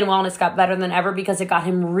and wellness got better than ever because it got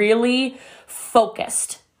him really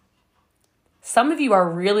focused. Some of you are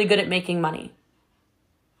really good at making money.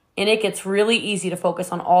 And it gets really easy to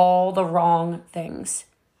focus on all the wrong things.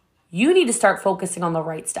 You need to start focusing on the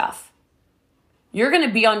right stuff. You're going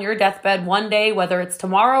to be on your deathbed one day, whether it's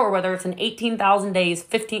tomorrow or whether it's in 18,000 days,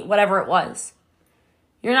 15, whatever it was.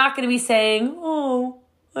 You're not going to be saying, "Oh,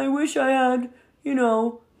 I wish I had,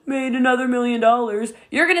 made another $1 million.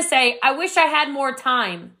 You're going to say, I wish I had more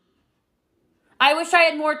time. I wish I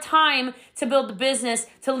had more time to build the business,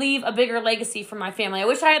 to leave a bigger legacy for my family. I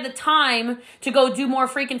wish I had the time to go do more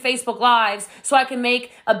freaking Facebook Lives so I can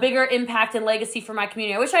make a bigger impact and legacy for my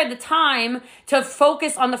community. I wish I had the time to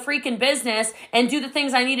focus on the freaking business and do the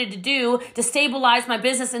things I needed to do to stabilize my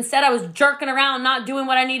business. Instead, I was jerking around, not doing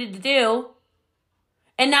what I needed to do.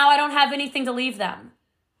 And now I don't have anything to leave them.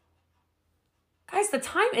 Guys, the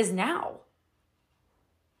time is now.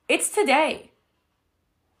 It's today.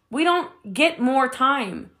 We don't get more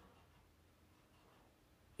time.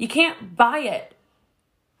 You can't buy it.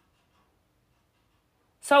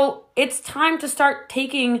 So it's time to start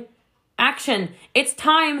taking action. It's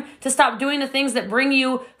time to stop doing the things that bring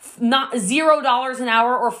you not $0 an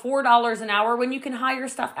hour or $4 an hour when you can hire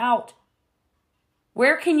stuff out.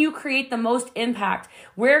 Where can you create the most impact?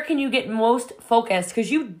 Where can you get most focused?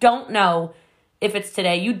 Because you don't know if it's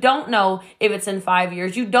today. You don't know if it's in 5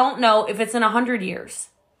 years. You don't know if it's in 100 years.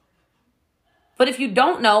 But if you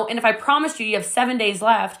don't know, and if I promised you have 7 days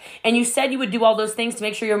left, and you said you would do all those things to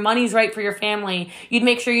make sure your money's right for your family, you'd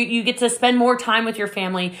make sure you get to spend more time with your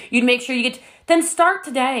family, you'd make sure then start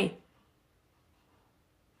today.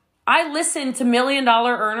 I listen to $1 million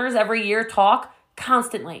earners every year talk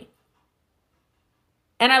constantly.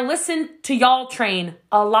 And I listen to y'all train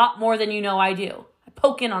a lot more than you know I do. I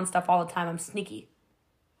poke in on stuff all the time. I'm sneaky.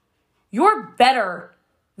 You're better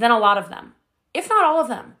than a lot of them, if not all of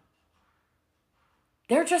them.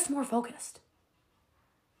 They're just more focused.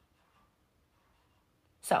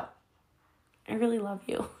 So, I really love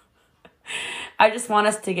you. I just want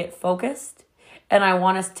us to get focused, and I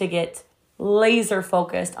want us to get laser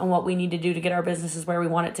focused on what we need to do to get our businesses where we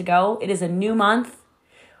want it to go. It is a new month.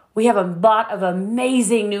 We have a lot of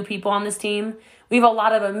amazing new people on this team. We have a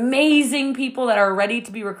lot of amazing people that are ready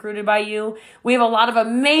to be recruited by you. We have a lot of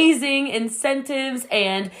amazing incentives,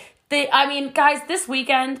 and guys, this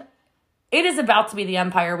weekend, it is about to be the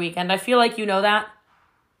Empire Weekend. I feel like you know that.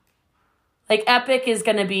 Like, Epic is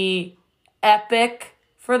going to be epic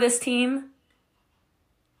for this team.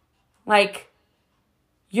 Like,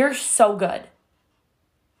 you're so good.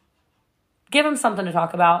 Give them something to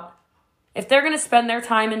talk about. If they're going to spend their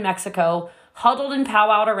time in Mexico huddled and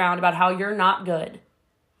powwowed around about how you're not good,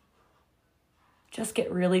 just get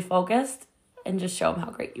really focused and just show them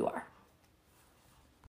how great you are.